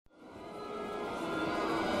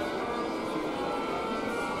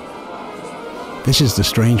This is The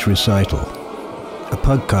Strange Recital, a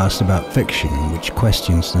podcast about fiction which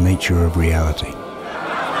questions the nature of reality.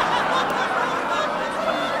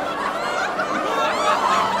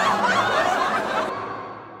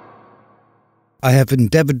 I have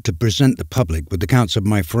endeavoured to present the public with accounts of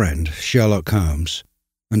my friend, Sherlock Holmes,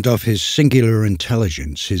 and of his singular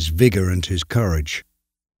intelligence, his vigour and his courage.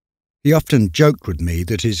 He often joked with me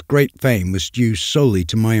that his great fame was due solely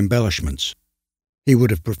to my embellishments. He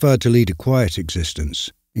would have preferred to lead a quiet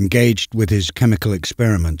existence, engaged with his chemical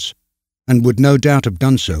experiments, and would no doubt have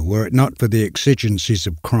done so were it not for the exigencies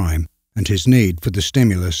of crime and his need for the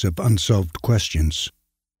stimulus of unsolved questions.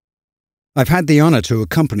 I've had the honour to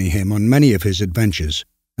accompany him on many of his adventures,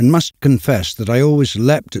 and must confess that I always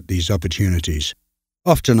leapt at these opportunities,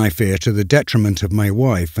 often, I fear, to the detriment of my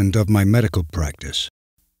wife and of my medical practice.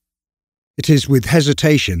 It is with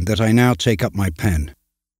hesitation that I now take up my pen.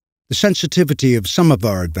 The sensitivity of some of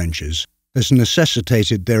our adventures has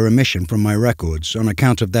necessitated their omission from my records on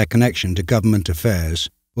account of their connection to government affairs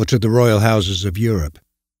or to the royal houses of Europe.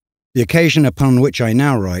 The occasion upon which I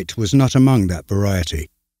now write was not among that variety.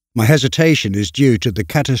 My hesitation is due to the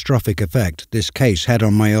catastrophic effect this case had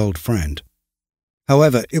on my old friend.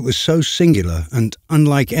 However, it was so singular and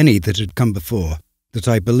unlike any that had come before that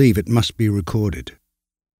I believe it must be recorded.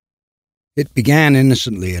 It began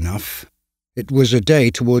innocently enough. It was a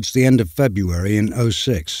day towards the end of February in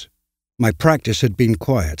 '06. My practice had been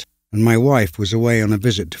quiet, and my wife was away on a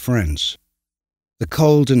visit to friends. The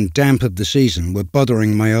cold and damp of the season were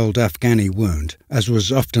bothering my old Afghani wound, as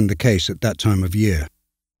was often the case at that time of year.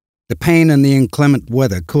 The pain and the inclement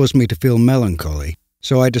weather caused me to feel melancholy,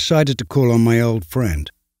 so I decided to call on my old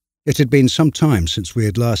friend. It had been some time since we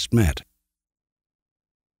had last met.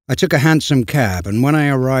 I took a hansom cab, and when I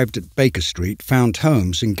arrived at Baker Street, found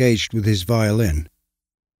Holmes engaged with his violin.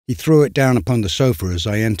 He threw it down upon the sofa as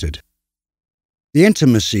I entered. The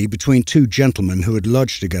intimacy between two gentlemen who had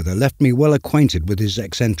lodged together left me well acquainted with his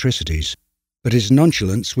eccentricities, but his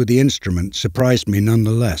nonchalance with the instrument surprised me none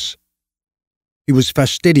the less. He was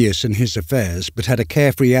fastidious in his affairs, but had a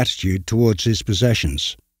carefree attitude towards his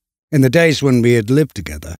possessions. In the days when we had lived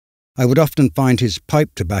together, I would often find his pipe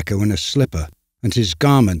tobacco in a slipper, and his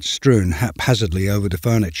garments strewn haphazardly over the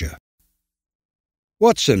furniture.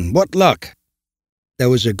 "Watson, what luck?" There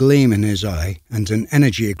was a gleam in his eye and an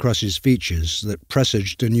energy across his features that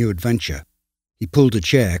presaged a new adventure. He pulled a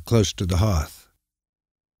chair close to the hearth.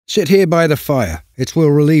 "Sit here by the fire. It will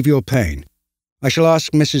relieve your pain. I shall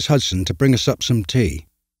ask Mrs. Hudson to bring us up some tea."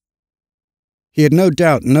 He had no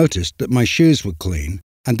doubt noticed that my shoes were clean,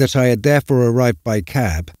 and that I had therefore arrived by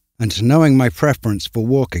cab, and knowing my preference for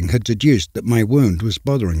walking had deduced that my wound was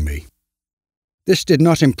bothering me. This did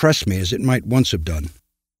not impress me as it might once have done.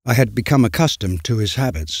 I had become accustomed to his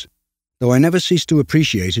habits, though I never ceased to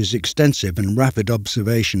appreciate his extensive and rapid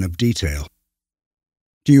observation of detail.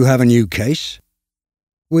 "Do you have a new case?"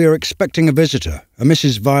 "We are expecting a visitor, a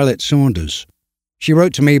Mrs. Violet Saunders. She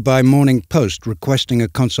wrote to me by morning post requesting a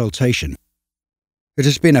consultation. It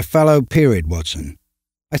has been a fallow period, Watson.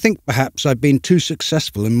 I think perhaps I've been too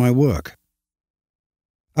successful in my work."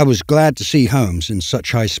 I was glad to see Holmes in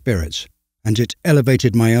such high spirits, and it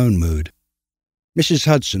elevated my own mood. Mrs.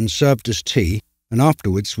 Hudson served us tea, and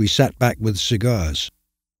afterwards we sat back with cigars.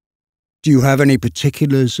 "Do you have any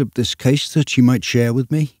particulars of this case that you might share with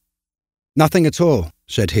me?" "Nothing at all,"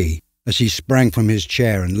 said he, as he sprang from his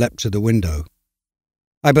chair and leapt to the window.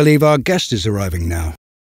 "I believe our guest is arriving now.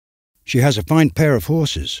 She has a fine pair of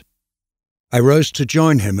horses." I rose to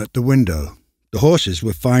join him at the window. The horses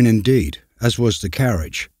were fine indeed, as was the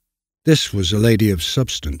carriage. This was a lady of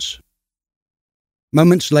substance.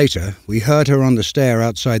 Moments later, we heard her on the stair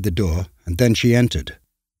outside the door, and then she entered.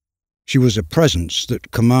 She was a presence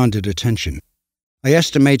that commanded attention. I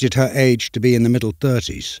estimated her age to be in the middle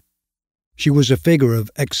 30s. She was a figure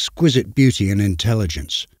of exquisite beauty and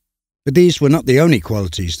intelligence. But these were not the only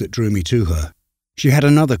qualities that drew me to her. She had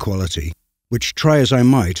another quality, which, try as I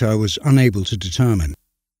might, I was unable to determine.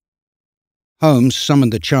 Holmes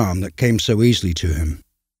summoned the charm that came so easily to him.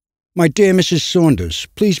 "My dear Mrs. Saunders,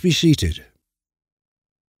 please be seated."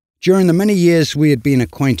 During the many years we had been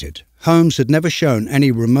acquainted, Holmes had never shown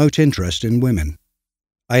any remote interest in women.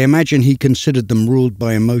 I imagine he considered them ruled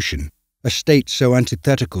by emotion, a state so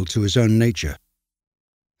antithetical to his own nature.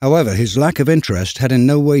 However, his lack of interest had in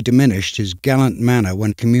no way diminished his gallant manner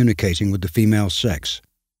when communicating with the female sex.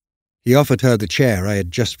 He offered her the chair I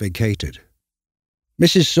had just vacated.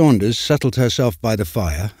 Mrs. Saunders settled herself by the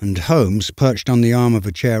fire, and Holmes perched on the arm of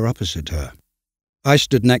a chair opposite her. I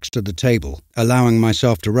stood next to the table, allowing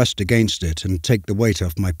myself to rest against it and take the weight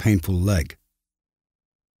off my painful leg.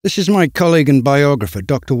 "This is my colleague and biographer,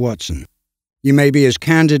 Dr. Watson. You may be as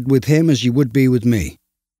candid with him as you would be with me.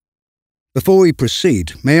 Before we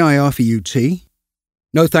proceed, may I offer you tea?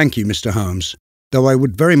 No, thank you, Mr. Holmes, though I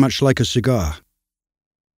would very much like a cigar.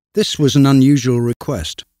 This was an unusual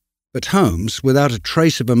request, but Holmes, without a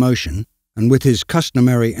trace of emotion, and with his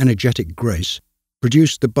customary energetic grace,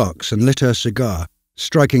 produced the box and lit her cigar,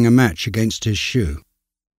 striking a match against his shoe.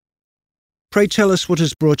 Pray tell us what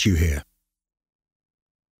has brought you here.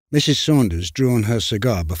 Mrs. Saunders drew on her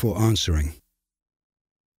cigar before answering.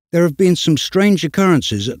 There have been some strange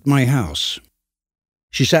occurrences at my house.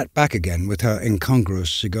 She sat back again with her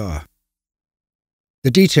incongruous cigar.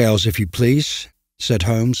 The details, if you please, said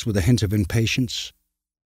Holmes with a hint of impatience.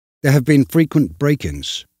 There have been frequent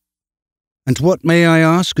break-ins. And what, may I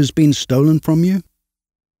ask, has been stolen from you?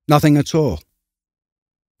 Nothing at all.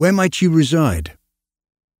 Where might you reside?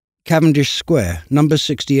 Cavendish Square, number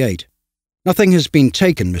 68. Nothing has been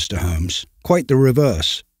taken, Mr. Holmes. Quite the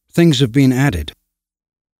reverse. Things have been added.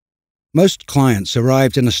 Most clients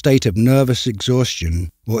arrived in a state of nervous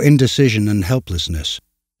exhaustion or indecision and helplessness,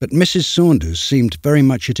 but Mrs. Saunders seemed very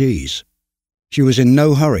much at ease. She was in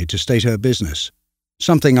no hurry to state her business,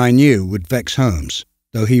 something I knew would vex Holmes,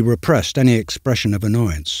 though he repressed any expression of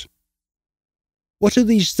annoyance. What are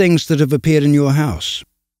these things that have appeared in your house?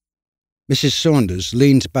 Mrs. Saunders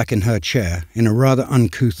leaned back in her chair in a rather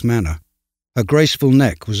uncouth manner. Her graceful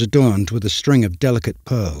neck was adorned with a string of delicate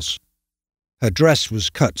pearls. Her dress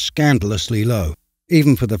was cut scandalously low,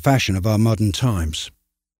 even for the fashion of our modern times.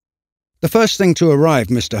 The first thing to arrive,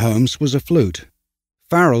 Mr. Holmes, was a flute.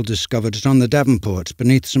 Farrell discovered it on the davenport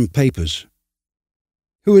beneath some papers.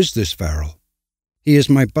 Who is this Farrell? He is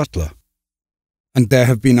my butler. And there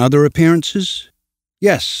have been other appearances?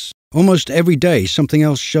 Yes, almost every day something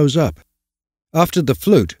else shows up. After the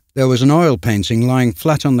flute, there was an oil painting lying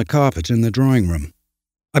flat on the carpet in the drawing room.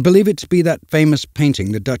 I believe it to be that famous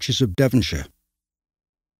painting, the Duchess of Devonshire.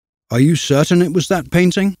 Are you certain it was that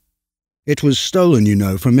painting? It was stolen, you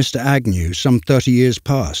know, from Mr. Agnew some 30 years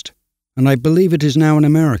past, and I believe it is now in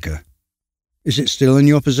America. Is it still in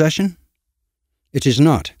your possession? It is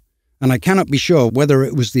not, and I cannot be sure whether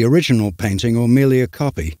it was the original painting or merely a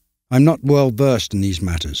copy. I'm not well versed in these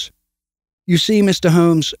matters. You see, Mr.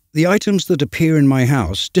 Holmes, the items that appear in my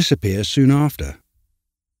house disappear soon after.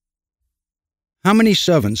 How many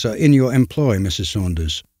servants are in your employ, Mrs.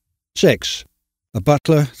 Saunders? 6. A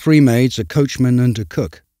butler, 3 maids, a coachman and a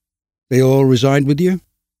cook. They all reside with you?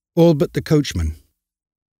 All but the coachman.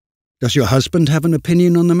 Does your husband have an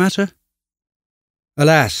opinion on the matter?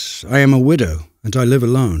 Alas, I am a widow, and I live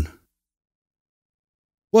alone.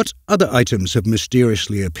 What other items have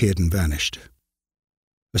mysteriously appeared and vanished?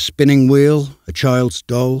 A spinning wheel, a child's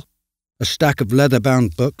doll, a stack of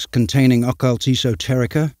leather-bound books containing occult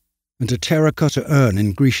esoterica, and a terracotta urn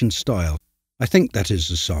in Grecian style. I think that is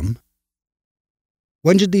the sum.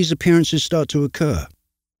 When did these appearances start to occur?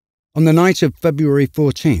 On the night of February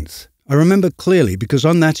 14th. I remember clearly because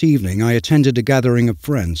on that evening I attended a gathering of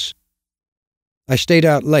friends. I stayed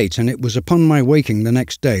out late, and it was upon my waking the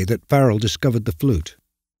next day that Farrell discovered the flute.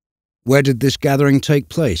 Where did this gathering take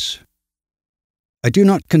place? I do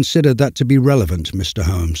not consider that to be relevant, Mr.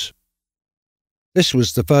 Holmes. This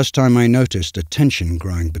was the first time I noticed a tension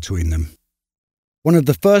growing between them. One of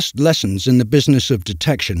the first lessons in the business of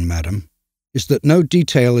detection, madam, is that no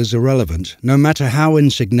detail is irrelevant, no matter how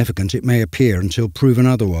insignificant it may appear until proven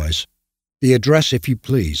otherwise. The address, if you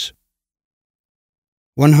please.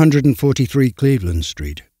 143 Cleveland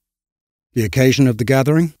Street. The occasion of the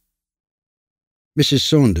gathering? Mrs.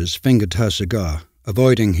 Saunders fingered her cigar,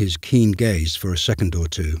 avoiding his keen gaze for a second or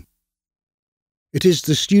two. It is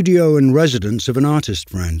the studio and residence of an artist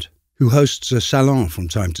friend, who hosts a salon from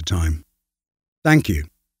time to time. Thank you.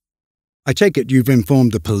 I take it you've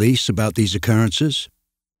informed the police about these occurrences?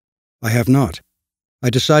 I have not. I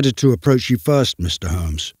decided to approach you first, Mr.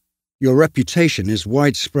 Holmes. Your reputation is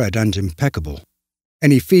widespread and impeccable.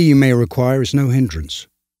 Any fee you may require is no hindrance.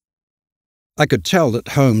 I could tell that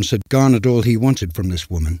Holmes had garnered all he wanted from this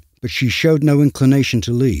woman, but she showed no inclination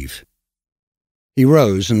to leave. He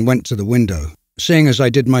rose and went to the window, seeing as I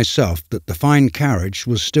did myself that the fine carriage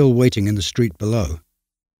was still waiting in the street below.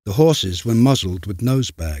 The horses were muzzled with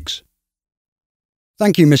nosebags.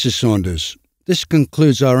 Thank you, Mrs. Saunders. This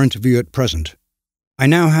concludes our interview at present. I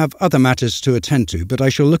now have other matters to attend to, but I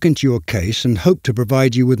shall look into your case and hope to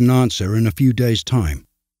provide you with an answer in a few days' time.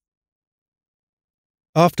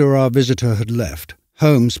 After our visitor had left,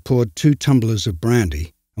 Holmes poured 2 tumblers of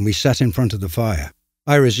brandy, and we sat in front of the fire.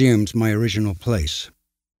 I resumed my original place.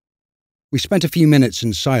 We spent a few minutes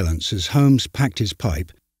in silence as Holmes packed his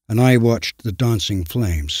pipe, and I watched the dancing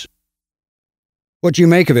flames. What do you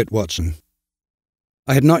make of it, Watson?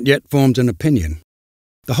 I had not yet formed an opinion.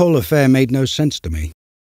 The whole affair made no sense to me.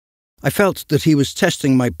 I felt that he was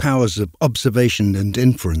testing my powers of observation and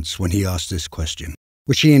inference when he asked this question,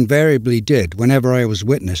 which he invariably did whenever I was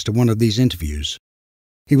witness to one of these interviews.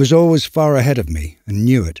 He was always far ahead of me and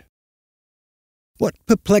knew it. What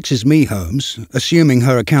perplexes me, Holmes, assuming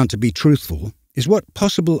her account to be truthful, is what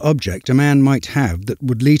possible object a man might have that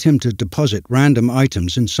would lead him to deposit random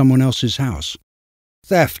items in someone else's house.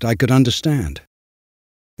 Theft I could understand.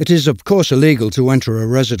 It is of course illegal to enter a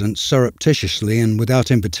residence surreptitiously and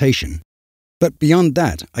without invitation, but beyond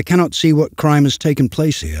that I cannot see what crime has taken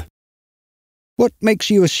place here. What makes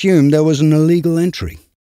you assume there was an illegal entry?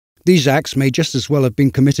 These acts may just as well have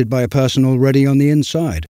been committed by a person already on the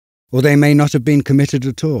inside, or they may not have been committed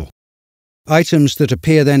at all. Items that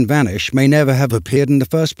appear then vanish may never have appeared in the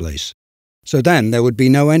first place, so then there would be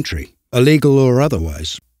no entry, illegal or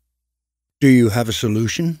otherwise. Do you have a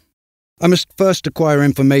solution? I must first acquire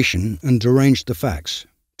information and arrange the facts.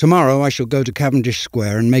 Tomorrow I shall go to Cavendish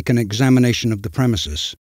Square and make an examination of the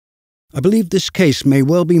premises. I believe this case may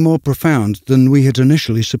well be more profound than we had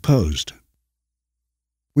initially supposed.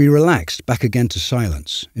 We relaxed back again to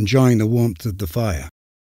silence, enjoying the warmth of the fire.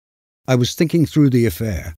 I was thinking through the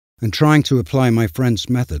affair and trying to apply my friend's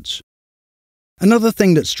methods. Another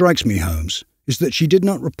thing that strikes me, Holmes, is that she did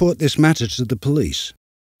not report this matter to the police.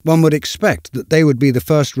 One would expect that they would be the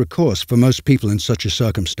first recourse for most people in such a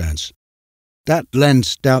circumstance. That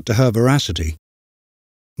lends doubt to her veracity.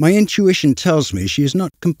 My intuition tells me she is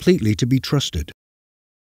not completely to be trusted.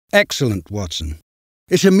 Excellent, Watson.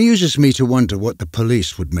 It amuses me to wonder what the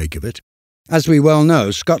police would make of it. As we well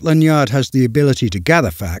know, Scotland Yard has the ability to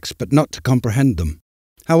gather facts, but not to comprehend them.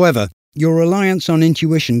 However, your reliance on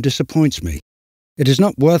intuition disappoints me. It is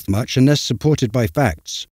not worth much unless supported by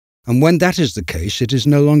facts, and when that is the case, it is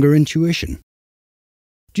no longer intuition.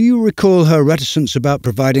 Do you recall her reticence about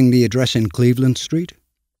providing the address in Cleveland Street?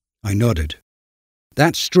 I nodded.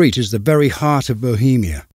 That street is the very heart of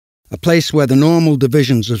Bohemia, a place where the normal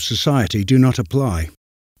divisions of society do not apply.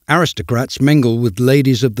 Aristocrats mingle with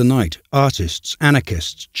ladies of the night, artists,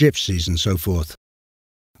 anarchists, gypsies, and so forth.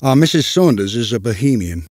 Our Mrs. Saunders is a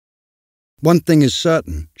Bohemian. One thing is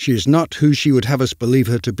certain, she is not who she would have us believe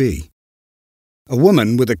her to be. A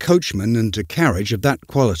woman with a coachman and a carriage of that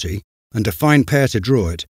quality, and a fine pair to draw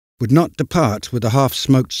it, would not depart with a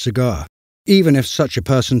half-smoked cigar, even if such a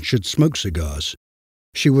person should smoke cigars.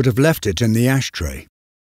 She would have left it in the ashtray.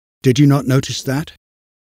 Did you not notice that?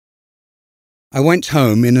 I went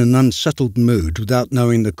home in an unsettled mood without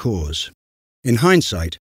knowing the cause. In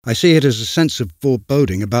hindsight, I see it as a sense of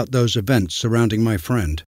foreboding about those events surrounding my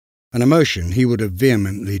friend, an emotion he would have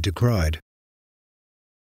vehemently decried.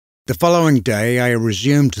 The following day I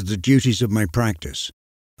resumed the duties of my practice.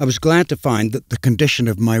 I was glad to find that the condition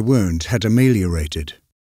of my wound had ameliorated.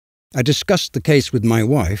 I discussed the case with my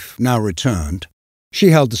wife, now returned.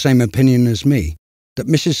 She held the same opinion as me, that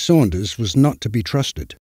Mrs. Saunders was not to be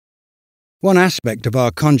trusted. One aspect of our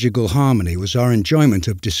conjugal harmony was our enjoyment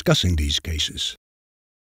of discussing these cases.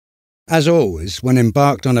 As always, when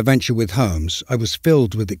embarked on a venture with Holmes, I was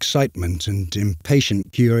filled with excitement and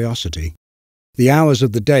impatient curiosity. The hours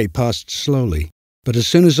of the day passed slowly, but as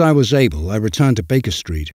soon as I was able, I returned to Baker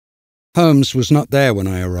Street. Holmes was not there when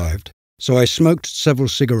I arrived, so I smoked several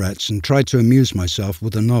cigarettes and tried to amuse myself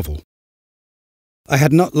with a novel. I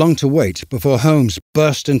had not long to wait before Holmes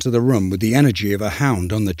burst into the room with the energy of a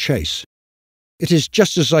hound on the chase. It is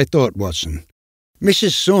just as I thought, Watson.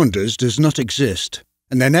 Mrs. Saunders does not exist,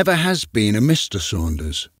 and there never has been a Mr.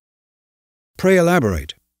 Saunders. Pray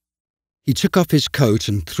elaborate. He took off his coat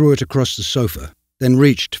and threw it across the sofa, then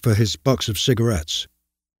reached for his box of cigarettes.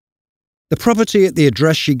 The property at the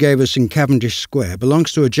address she gave us in Cavendish Square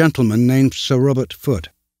belongs to a gentleman named Sir Robert Foote.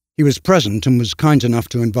 He was present and was kind enough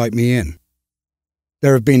to invite me in.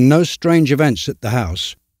 There have been no strange events at the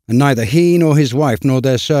house, and neither he nor his wife nor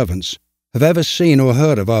their servants have ever seen or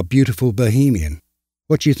heard of our beautiful Bohemian.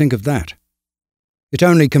 What do you think of that? It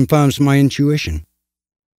only confirms my intuition.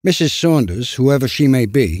 Mrs. Saunders, whoever she may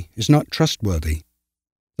be, is not trustworthy.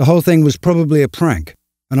 The whole thing was probably a prank,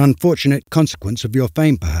 an unfortunate consequence of your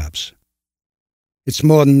fame, perhaps. It's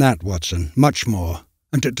more than that, Watson, much more,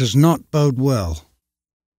 and it does not bode well.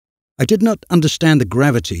 I did not understand the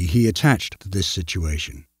gravity he attached to this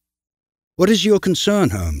situation. What is your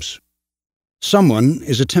concern, Holmes? Someone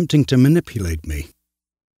is attempting to manipulate me.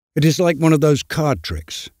 It is like one of those card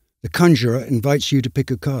tricks. The conjurer invites you to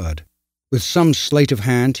pick a card. With some sleight of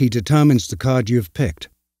hand, he determines the card you have picked.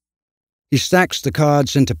 He stacks the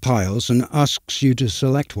cards into piles and asks you to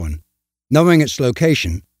select one. Knowing its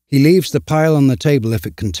location, he leaves the pile on the table if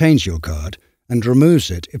it contains your card and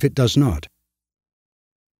removes it if it does not.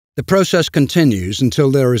 The process continues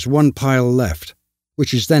until there is one pile left,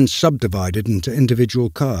 which is then subdivided into individual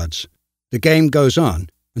cards. The game goes on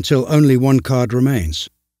until only one card remains.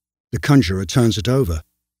 The conjurer turns it over.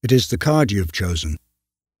 It is the card you have chosen.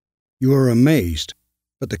 You are amazed,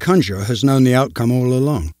 but the conjurer has known the outcome all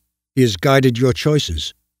along. He has guided your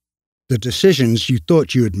choices. The decisions you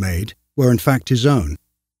thought you had made were in fact his own.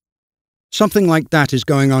 Something like that is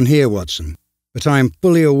going on here, Watson, but I am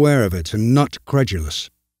fully aware of it and not credulous.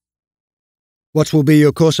 What will be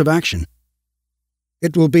your course of action?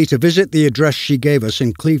 It will be to visit the address she gave us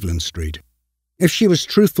in Cleveland Street. If she was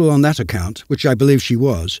truthful on that account, which I believe she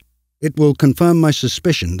was, it will confirm my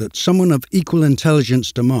suspicion that someone of equal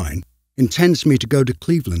intelligence to mine intends me to go to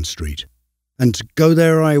Cleveland Street. And go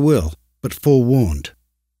there I will, but forewarned.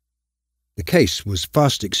 The case was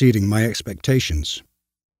fast exceeding my expectations.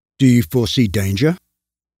 Do you foresee danger?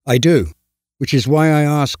 I do, which is why I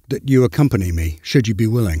ask that you accompany me, should you be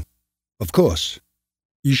willing. Of course.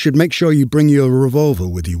 You should make sure you bring your revolver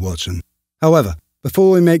with you, Watson. However,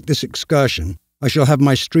 before we make this excursion, I shall have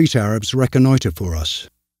my street Arabs reconnoitre for us.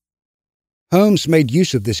 Holmes made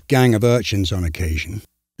use of this gang of urchins on occasion.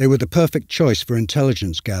 They were the perfect choice for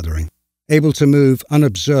intelligence gathering, able to move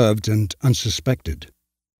unobserved and unsuspected.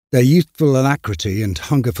 Their youthful alacrity and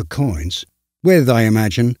hunger for coins, with, I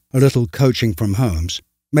imagine, a little coaching from Holmes,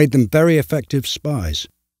 made them very effective spies.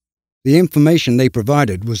 The information they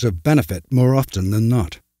provided was of benefit more often than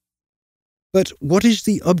not. But what is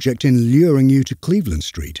the object in luring you to Cleveland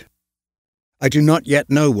Street? I do not yet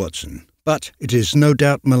know, Watson, but it is no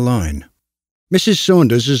doubt malign. Mrs.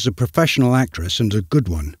 Saunders is a professional actress and a good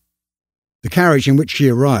one. The carriage in which she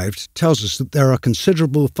arrived tells us that there are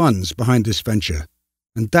considerable funds behind this venture,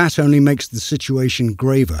 and that only makes the situation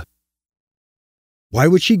graver. Why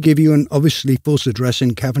would she give you an obviously false address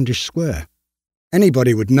in Cavendish Square?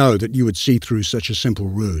 Anybody would know that you would see through such a simple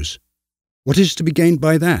ruse. What is to be gained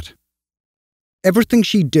by that? Everything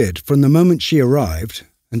she did from the moment she arrived,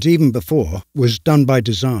 and even before, was done by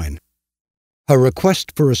design. Her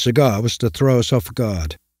request for a cigar was to throw us off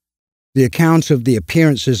guard. The account of the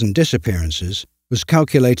appearances and disappearances was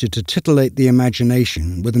calculated to titillate the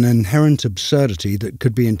imagination with an inherent absurdity that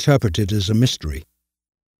could be interpreted as a mystery.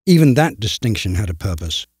 Even that distinction had a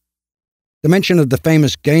purpose. The mention of the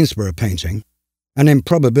famous Gainsborough painting, an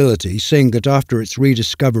improbability seeing that after its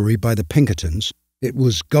rediscovery by the Pinkertons, it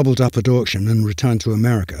was gobbled up at auction and returned to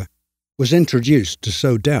America, was introduced to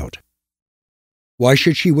sow doubt. Why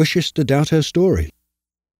should she wish us to doubt her story?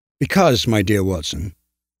 Because, my dear Watson,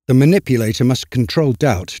 the manipulator must control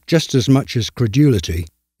doubt just as much as credulity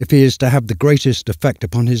if he is to have the greatest effect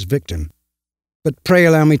upon his victim. But pray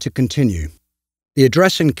allow me to continue. The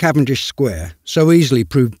address in Cavendish Square, so easily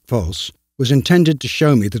proved false, was intended to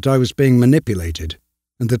show me that I was being manipulated,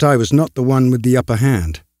 and that I was not the one with the upper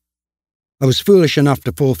hand. I was foolish enough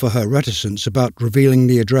to fall for her reticence about revealing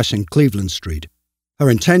the address in Cleveland Street. Her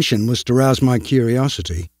intention was to rouse my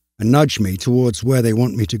curiosity and nudge me towards where they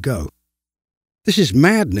want me to go. This is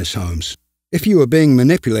madness, Holmes. If you are being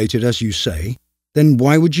manipulated as you say, then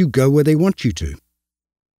why would you go where they want you to?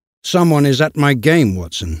 Someone is at my game,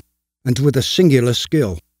 Watson, and with a singular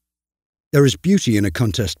skill. There is beauty in a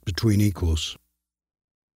contest between equals.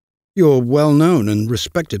 You're well known and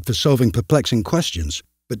respected for solving perplexing questions,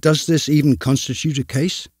 but does this even constitute a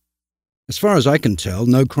case? As far as I can tell,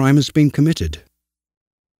 no crime has been committed.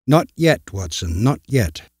 Not yet, Watson, not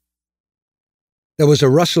yet. There was a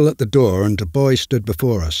rustle at the door and a boy stood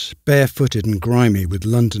before us, barefooted and grimy with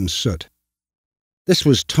London soot. This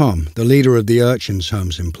was Tom, the leader of the urchins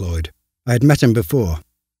Holmes employed. I had met him before.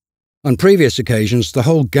 On previous occasions, the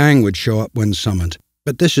whole gang would show up when summoned,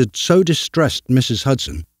 but this had so distressed Mrs.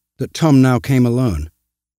 Hudson that Tom now came alone.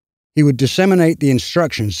 He would disseminate the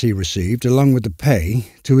instructions he received, along with the pay,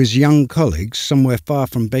 to his young colleagues somewhere far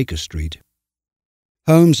from Baker Street.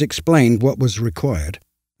 Holmes explained what was required,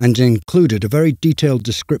 and included a very detailed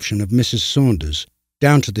description of Mrs. Saunders,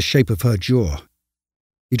 down to the shape of her jaw.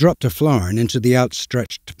 He dropped a florin into the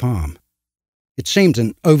outstretched palm. It seemed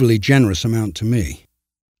an overly generous amount to me.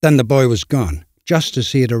 Then the boy was gone, just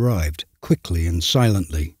as he had arrived, quickly and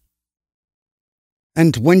silently.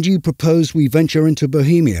 And when do you propose we venture into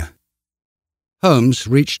Bohemia? Holmes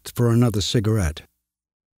reached for another cigarette.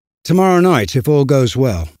 Tomorrow night, if all goes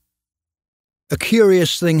well. A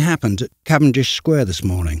curious thing happened at Cavendish Square this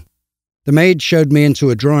morning. The maid showed me into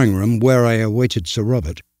a drawing room where I awaited Sir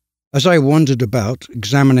Robert. As I wandered about,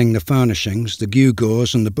 examining the furnishings, the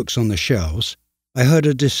gewgaws and the books on the shelves, I heard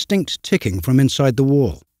a distinct ticking from inside the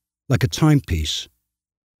wall, like a timepiece.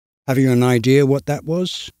 Have you an idea what that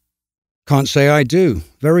was? Can't say I do.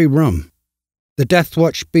 Very rum. The Death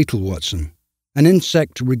Watch beetle, Watson. an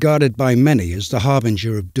insect regarded by many as the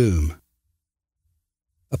harbinger of doom.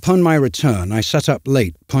 Upon my return, I sat up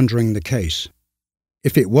late pondering the case.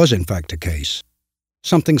 If it was in fact a case,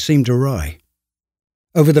 something seemed awry.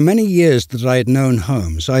 Over the many years that I had known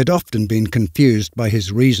Holmes, I had often been confused by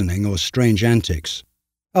his reasoning or strange antics.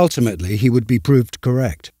 Ultimately, he would be proved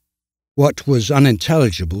correct. What was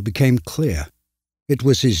unintelligible became clear. It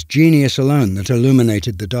was his genius alone that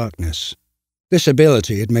illuminated the darkness. This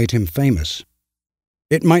ability had made him famous.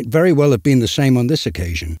 It might very well have been the same on this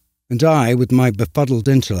occasion, and I, with my befuddled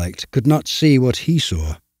intellect, could not see what he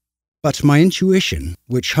saw. But my intuition,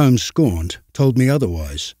 which Holmes scorned, told me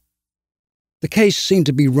otherwise. The case seemed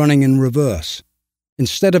to be running in reverse.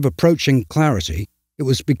 Instead of approaching clarity, it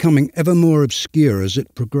was becoming ever more obscure as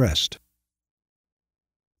it progressed.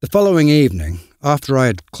 The following evening, after I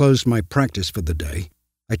had closed my practice for the day,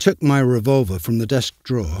 I took my revolver from the desk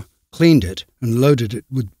drawer, cleaned it, and loaded it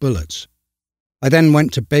with bullets. I then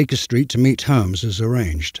went to Baker Street to meet Holmes as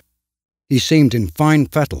arranged. He seemed in fine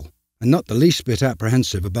fettle, and not the least bit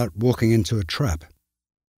apprehensive about walking into a trap.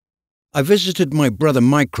 I visited my brother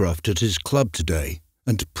Mycroft at his club today,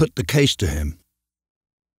 and put the case to him.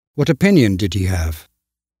 What opinion did he have?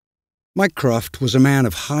 Mycroft was a man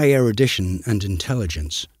of high erudition and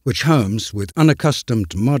intelligence, which Holmes, with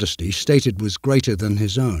unaccustomed modesty, stated was greater than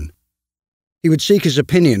his own. He would seek his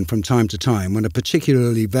opinion from time to time when a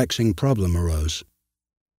particularly vexing problem arose.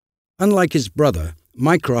 Unlike his brother,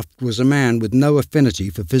 Mycroft was a man with no affinity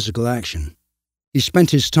for physical action. He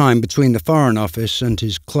spent his time between the Foreign Office and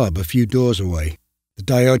his club a few doors away, the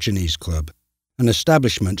Diogenes Club, an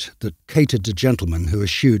establishment that catered to gentlemen who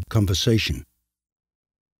eschewed conversation.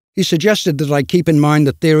 He suggested that I keep in mind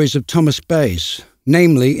the theories of Thomas Bayes,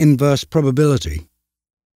 namely inverse probability.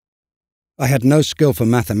 I had no skill for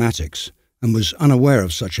mathematics and was unaware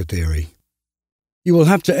of such a theory. You will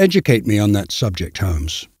have to educate me on that subject,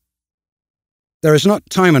 Holmes. There is not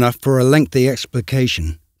time enough for a lengthy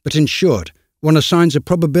explication, but in short, one assigns a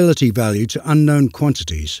probability value to unknown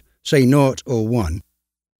quantities, say 0 or 1,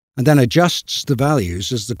 and then adjusts the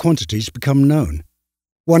values as the quantities become known.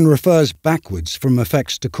 One refers backwards from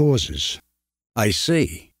effects to causes. I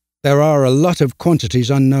see. There are a lot of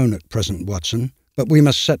quantities unknown at present, Watson, but we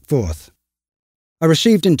must set forth. I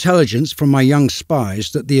received intelligence from my young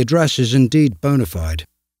spies that the address is indeed bona fide.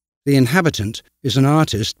 The inhabitant is an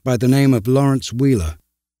artist by the name of Lawrence Wheeler.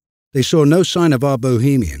 They saw no sign of our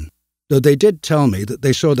Bohemian, though they did tell me that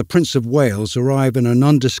they saw the Prince of Wales arrive in a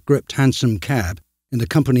nondescript hansom cab in the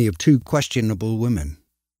company of 2 questionable women.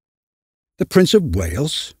 The Prince of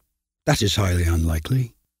Wales? That is highly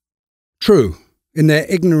unlikely. True, in their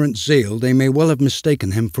ignorant zeal they may well have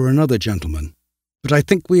mistaken him for another gentleman, but I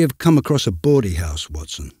think we have come across a bawdy house,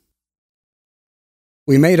 Watson.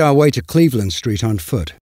 We made our way to Cleveland Street on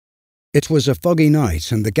foot. It was a foggy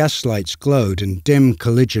night, and the gaslights glowed in dim,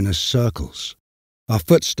 colliginous circles. Our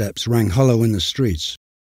footsteps rang hollow in the streets.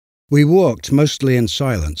 We walked mostly in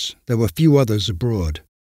silence. There were few others abroad.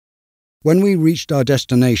 When we reached our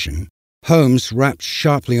destination, Holmes rapped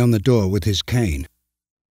sharply on the door with his cane.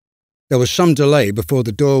 There was some delay before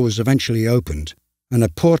the door was eventually opened, and a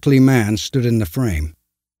portly man stood in the frame.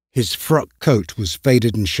 His frock coat was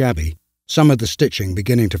faded and shabby, some of the stitching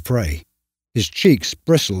beginning to fray. His cheeks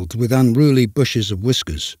bristled with unruly bushes of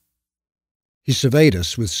whiskers. He surveyed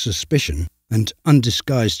us with suspicion and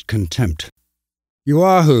undisguised contempt. "You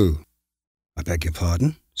are who?" "I beg your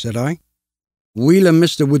pardon," said I. "Wheeler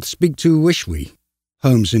Mr. would speak to wish we,"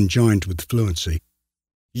 Holmes enjoined with fluency.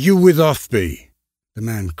 "You with Offby," the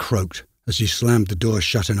man croaked as he slammed the door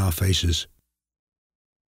shut in our faces.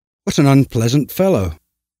 What an unpleasant fellow.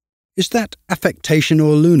 Is that affectation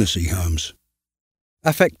or lunacy, Holmes?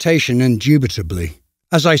 Affectation, indubitably.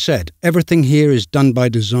 As I said, everything here is done by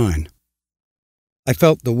design. I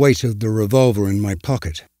felt the weight of the revolver in my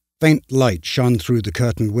pocket. Faint light shone through the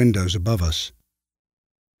curtained windows above us.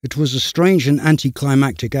 It was a strange and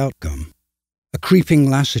anticlimactic outcome. A creeping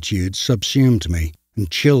lassitude subsumed me and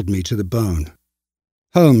chilled me to the bone.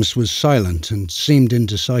 Holmes was silent and seemed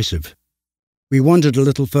indecisive. We wandered a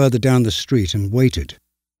little further down the street and waited.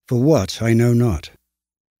 For what, I know not.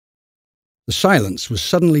 The silence was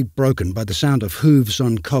suddenly broken by the sound of hooves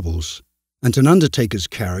on cobbles, and an undertaker's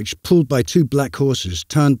carriage, pulled by 2 black horses,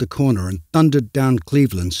 turned the corner and thundered down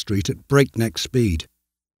Cleveland Street at breakneck speed.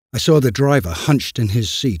 I saw the driver hunched in his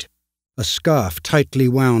seat, a scarf tightly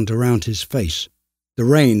wound around his face, the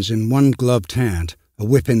reins in one gloved hand, a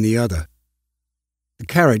whip in the other. The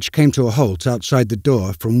carriage came to a halt outside the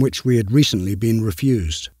door from which we had recently been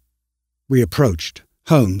refused. We approached,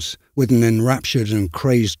 Holmes with an enraptured and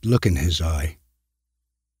crazed look in his eye.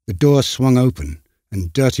 The door swung open,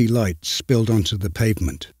 and dirty light spilled onto the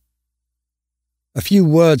pavement. A few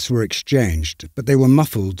words were exchanged, but they were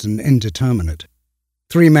muffled and indeterminate.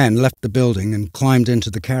 3 men left the building and climbed into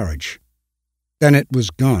the carriage. Then it was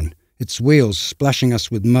gone, its wheels splashing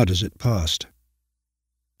us with mud as it passed.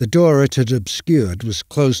 The door it had obscured was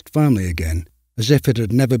closed firmly again, as if it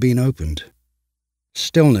had never been opened.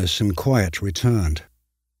 Stillness and quiet returned.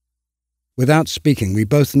 Without speaking, we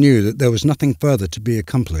both knew that there was nothing further to be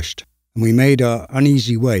accomplished, and we made our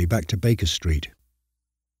uneasy way back to Baker Street.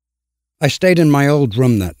 I stayed in my old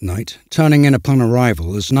room that night, turning in upon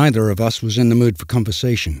arrival, as neither of us was in the mood for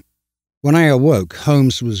conversation. When I awoke,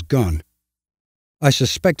 Holmes was gone. I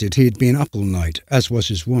suspected he had been up all night, as was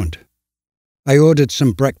his wont. I ordered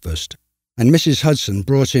some breakfast, and Mrs. Hudson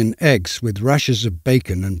brought in eggs with rashers of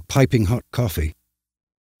bacon and piping hot coffee.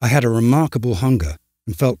 I had a remarkable hunger,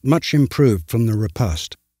 and felt much improved from the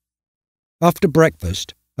repast. After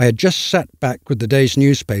breakfast, I had just sat back with the day's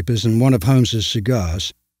newspapers and one of Holmes's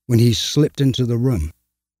cigars when he slipped into the room.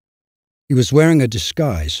 He was wearing a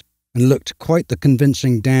disguise and looked quite the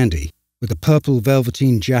convincing dandy, with a purple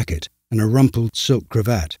velveteen jacket and a rumpled silk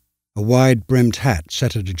cravat, a wide-brimmed hat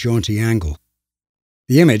set at a jaunty angle.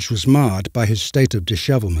 The image was marred by his state of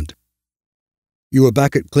dishevelment. "You were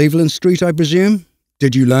back at Cleveland Street, I presume?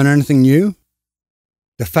 Did you learn anything new?"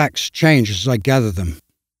 "The facts change as I gather them.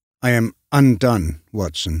 I am undone,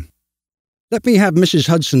 Watson. Let me have Mrs.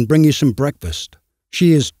 Hudson bring you some breakfast.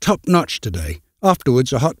 She is top-notch today.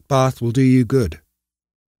 Afterwards a hot bath will do you good."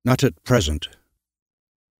 "Not at present."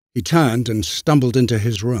 He turned and stumbled into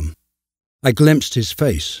his room. I glimpsed his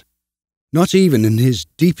face. Not even in his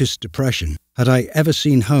deepest depression had I ever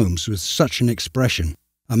seen Holmes with such an expression,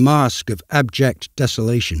 a mask of abject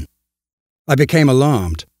desolation. I became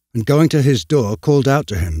alarmed, and going to his door called out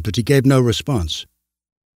to him, but he gave no response.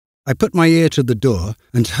 I put my ear to the door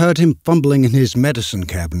and heard him fumbling in his medicine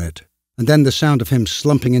cabinet, and then the sound of him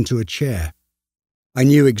slumping into a chair. I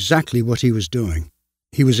knew exactly what he was doing.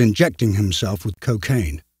 He was injecting himself with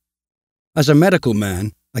cocaine. As a medical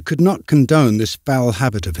man, I could not condone this foul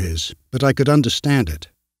habit of his, but I could understand it.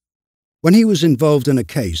 When he was involved in a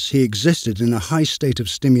case, he existed in a high state of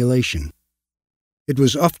stimulation. It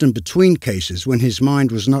was often between cases when his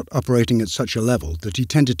mind was not operating at such a level that he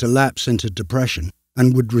tended to lapse into depression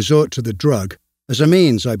and would resort to the drug as a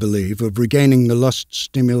means, I believe, of regaining the lost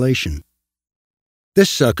stimulation. This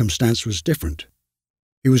circumstance was different.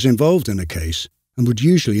 He was involved in a case and would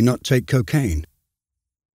usually not take cocaine.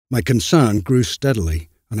 My concern grew steadily,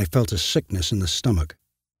 and I felt a sickness in the stomach.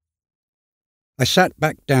 I sat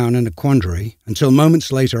back down in a quandary until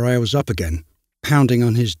moments later I was up again, pounding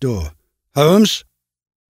on his door. "Holmes?"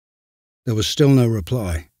 There was still no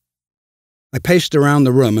reply. I paced around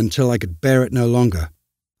the room until I could bear it no longer.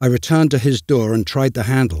 I returned to his door and tried the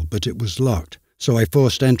handle, but it was locked, so I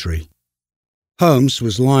forced entry. Holmes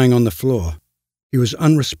was lying on the floor. He was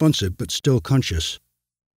unresponsive but still conscious.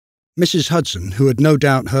 Mrs. Hudson, who had no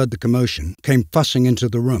doubt heard the commotion, came fussing into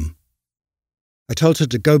the room. I told her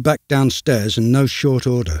to go back downstairs in no short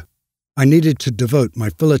order. I needed to devote my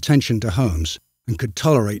full attention to Holmes and could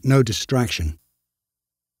tolerate no distraction.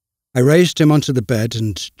 I raised him onto the bed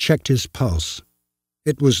and checked his pulse.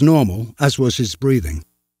 It was normal, as was his breathing.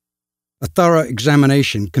 A thorough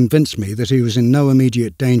examination convinced me that he was in no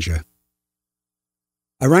immediate danger.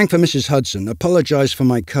 I rang for Mrs. Hudson, apologized for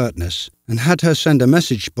my curtness, and had her send a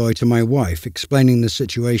message boy to my wife explaining the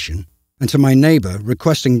situation, and to my neighbour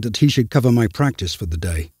requesting that he should cover my practice for the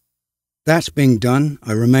day. That being done,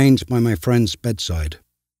 I remained by my friend's bedside.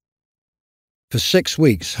 For 6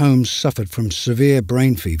 weeks, Holmes suffered from severe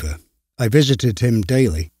brain fever. I visited him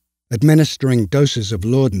daily, administering doses of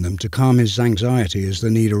laudanum to calm his anxiety as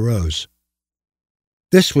the need arose.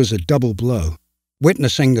 This was a double blow,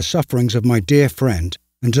 witnessing the sufferings of my dear friend,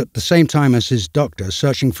 and at the same time as his doctor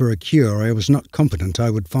searching for a cure I was not confident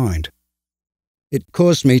I would find. It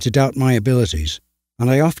caused me to doubt my abilities, and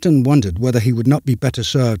I often wondered whether he would not be better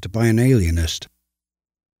served by an alienist.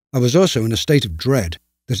 I was also in a state of dread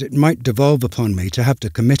that it might devolve upon me to have to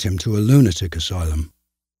commit him to a lunatic asylum.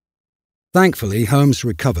 Thankfully, Holmes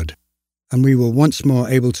recovered, and we were once more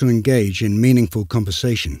able to engage in meaningful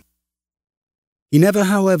conversation. He never,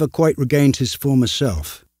 however, quite regained his former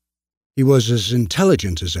self. He was as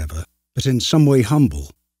intelligent as ever, but in some way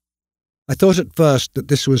humble. I thought at first that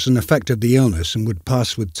this was an effect of the illness and would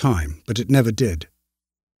pass with time, but it never did.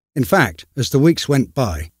 In fact, as the weeks went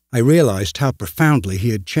by, I realized how profoundly he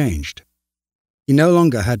had changed. He no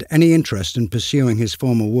longer had any interest in pursuing his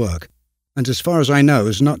former work, and as far as I know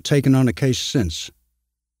has not taken on a case since.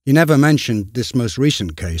 He never mentioned this most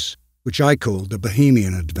recent case, which I called the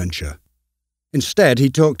Bohemian adventure. Instead, he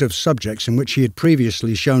talked of subjects in which he had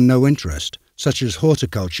previously shown no interest, such as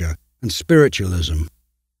horticulture and spiritualism.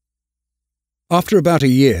 After about a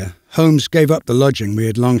year, Holmes gave up the lodging we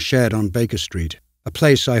had long shared on Baker Street, a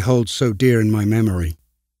place I hold so dear in my memory.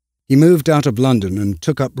 He moved out of London and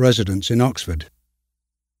took up residence in Oxford.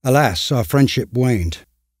 Alas, our friendship waned.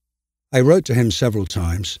 I wrote to him several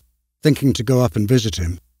times, thinking to go up and visit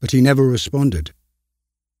him, but he never responded.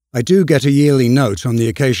 I do get a yearly note on the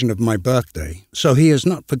occasion of my birthday, so he has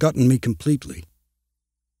not forgotten me completely.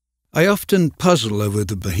 I often puzzle over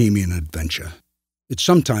the Bohemian adventure. It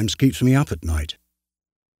sometimes keeps me up at night.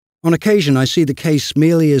 On occasion I see the case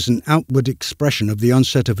merely as an outward expression of the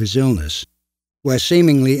onset of his illness, where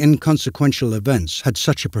seemingly inconsequential events had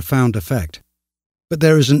such a profound effect. But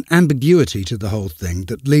there is an ambiguity to the whole thing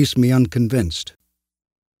that leaves me unconvinced.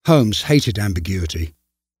 Holmes hated ambiguity.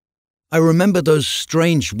 I remember those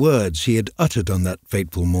strange words he had uttered on that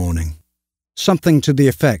fateful morning. Something to the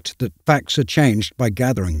effect that facts are changed by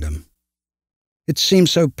gathering them. It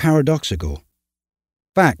seems so paradoxical.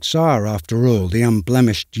 Facts are, after all, the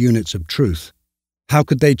unblemished units of truth. How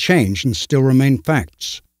could they change and still remain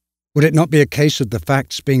facts? Would it not be a case of the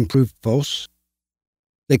facts being proved false?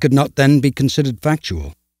 They could not then be considered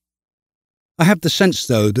factual. I have the sense,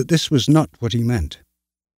 though, that this was not what he meant.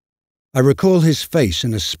 I recall his face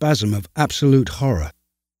in a spasm of absolute horror.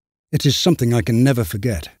 It is something I can never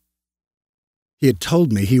forget. He had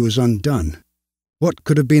told me he was undone. What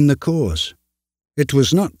could have been the cause? It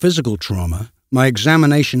was not physical trauma. My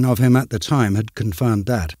examination of him at the time had confirmed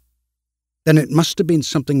that. Then it must have been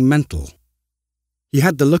something mental. He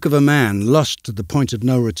had the look of a man lost to the point of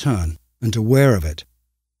no return, and aware of it.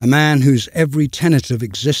 A man whose every tenet of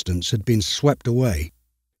existence had been swept away,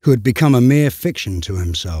 who had become a mere fiction to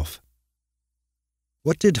himself.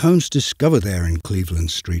 What did Holmes discover there in Cleveland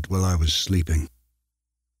Street while I was sleeping?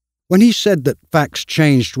 When he said that facts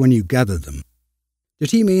changed when you gather them, did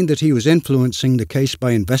he mean that he was influencing the case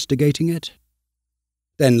by investigating it?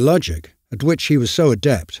 Then logic, at which he was so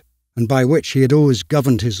adept, and by which he had always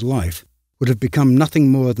governed his life, would have become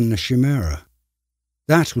nothing more than a chimera.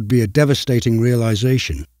 That would be a devastating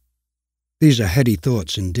realization. These are heady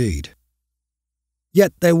thoughts indeed.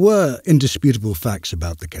 Yet there were indisputable facts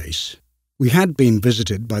about the case. We had been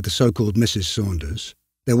visited by the so-called Mrs. Saunders.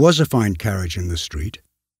 There was a fine carriage in the street.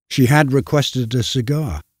 She had requested a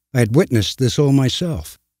cigar. I had witnessed this all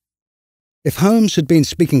myself. If Holmes had been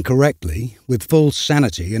speaking correctly, with full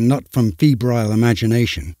sanity and not from febrile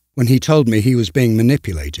imagination, when he told me he was being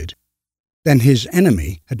manipulated, then his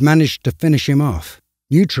enemy had managed to finish him off,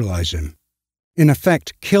 neutralize him, in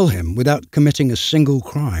effect kill him without committing a single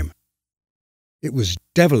crime. It was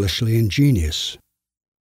devilishly ingenious.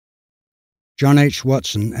 John H.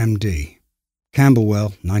 Watson, M.D.,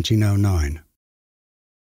 Camberwell, 1909.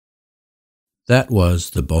 That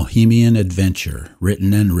was The Bohemian Adventure,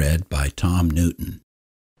 written and read by Tom Newton.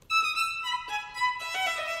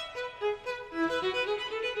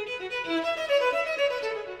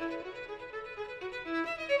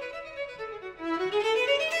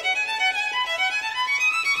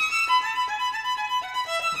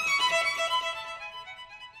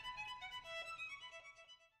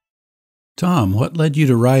 Tom, what led you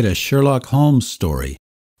to write a Sherlock Holmes story?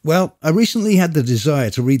 Well, I recently had the desire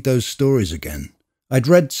to read those stories again. I'd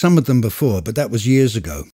read some of them before, but that was years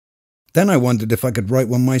ago. Then I wondered if I could write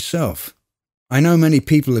one myself. I know many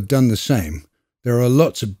people have done the same. There are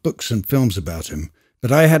lots of books and films about him,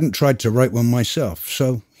 but I hadn't tried to write one myself,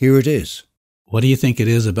 so here it is. What do you think it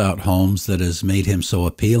is about Holmes that has made him so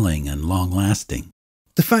appealing and long-lasting?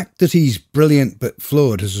 The fact that he's brilliant but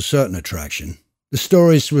flawed has a certain attraction. The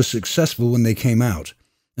stories were successful when they came out,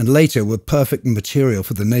 and later were perfect material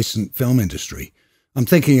for the nascent film industry. I'm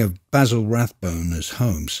thinking of Basil Rathbone as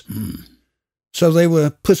Holmes. So they were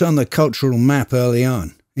put on the cultural map early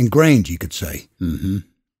on, ingrained, you could say.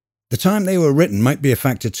 The time they were written might be a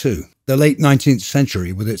factor too. The late 19th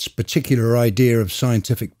century with its particular idea of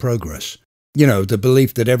scientific progress. You know, the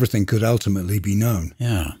belief that everything could ultimately be known.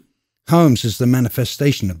 Yeah. Holmes is the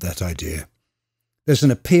manifestation of that idea. There's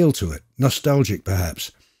an appeal to it, nostalgic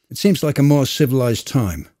perhaps. It seems like a more civilized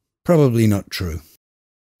time. Probably not true.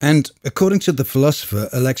 And, according to the philosopher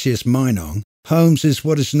Alexius Meinong, Holmes is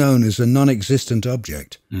what is known as a non-existent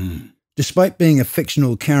object. Despite being a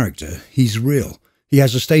fictional character, he's real. He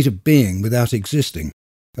has a state of being without existing.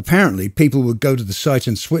 Apparently, people would go to the site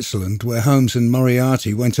in Switzerland where Holmes and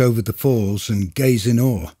Moriarty went over the falls and gaze in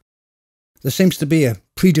awe. There seems to be a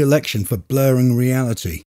predilection for blurring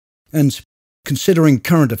reality. And, considering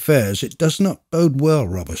current affairs, it does not bode well,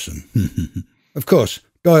 Robertson. Of course,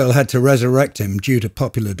 Doyle had to resurrect him due to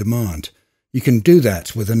popular demand. You can do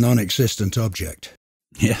that with a non-existent object.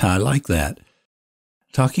 Yeah, I like that.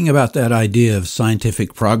 Talking about that idea of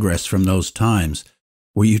scientific progress from those times,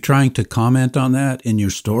 were you trying to comment on that in your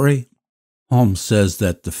story? Holmes says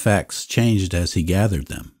that the facts changed as he gathered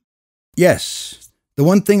them. Yes. The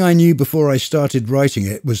one thing I knew before I started writing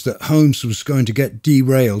it was that Holmes was going to get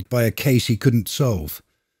derailed by a case he couldn't solve.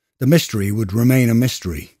 The mystery would remain a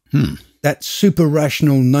mystery. That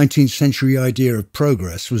super-rational 19th century idea of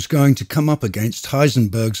progress was going to come up against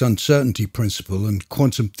Heisenberg's uncertainty principle and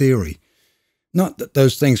quantum theory. Not that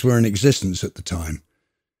those things were in existence at the time.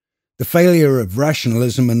 The failure of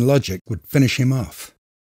rationalism and logic would finish him off.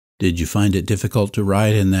 Did you find it difficult to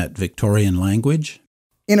write in that Victorian language?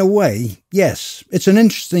 In a way, yes. It's an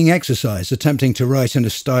interesting exercise attempting to write in a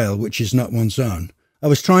style which is not one's own. I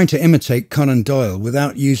was trying to imitate Conan Doyle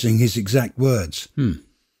without using his exact words.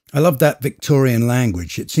 I loved that Victorian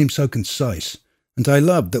language. It seemed so concise. And I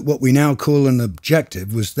loved that what we now call an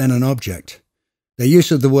objective was then an object. The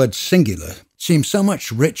use of the word singular seems so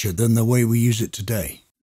much richer than the way we use it today.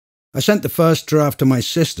 I sent the first draft to my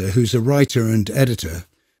sister, who's a writer and editor.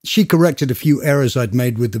 She corrected a few errors I'd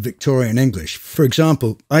made with the Victorian English. For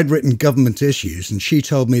example, I'd written government issues, and she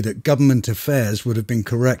told me that government affairs would have been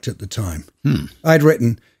correct at the time. I'd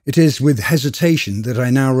written, "It is with hesitation that I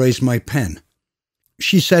now raise my pen."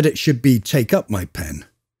 She said it should be "take up my pen."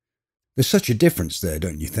 There's such a difference there,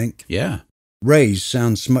 don't you think? Yeah. Raise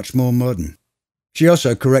sounds much more modern. She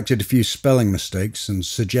also corrected a few spelling mistakes and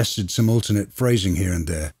suggested some alternate phrasing here and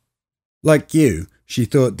there. Like you, she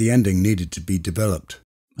thought the ending needed to be developed.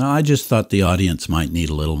 I just thought the audience might need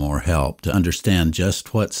a little more help to understand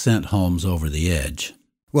just what sent Holmes over the edge.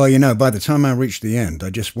 Well, you know, by the time I reached the end, I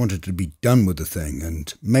just wanted to be done with the thing,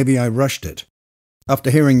 and maybe I rushed it.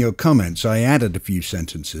 After hearing your comments, I added a few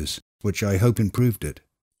sentences, which I hope improved it.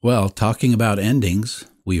 Well, talking about endings,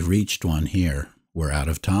 we've reached one here. We're out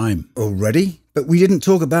of time. Already? But we didn't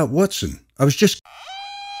talk about Watson. I was just...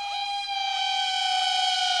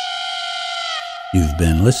 You've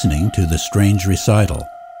been listening to The Strange Recital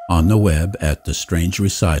on the web at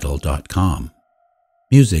thestrangerecital.com.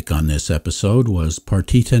 Music on this episode was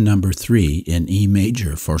Partita No. 3 in E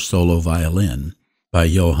major for solo violin by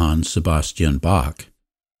Johann Sebastian Bach,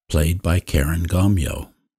 played by Karen Gomyo.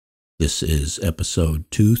 This is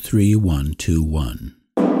episode 23121.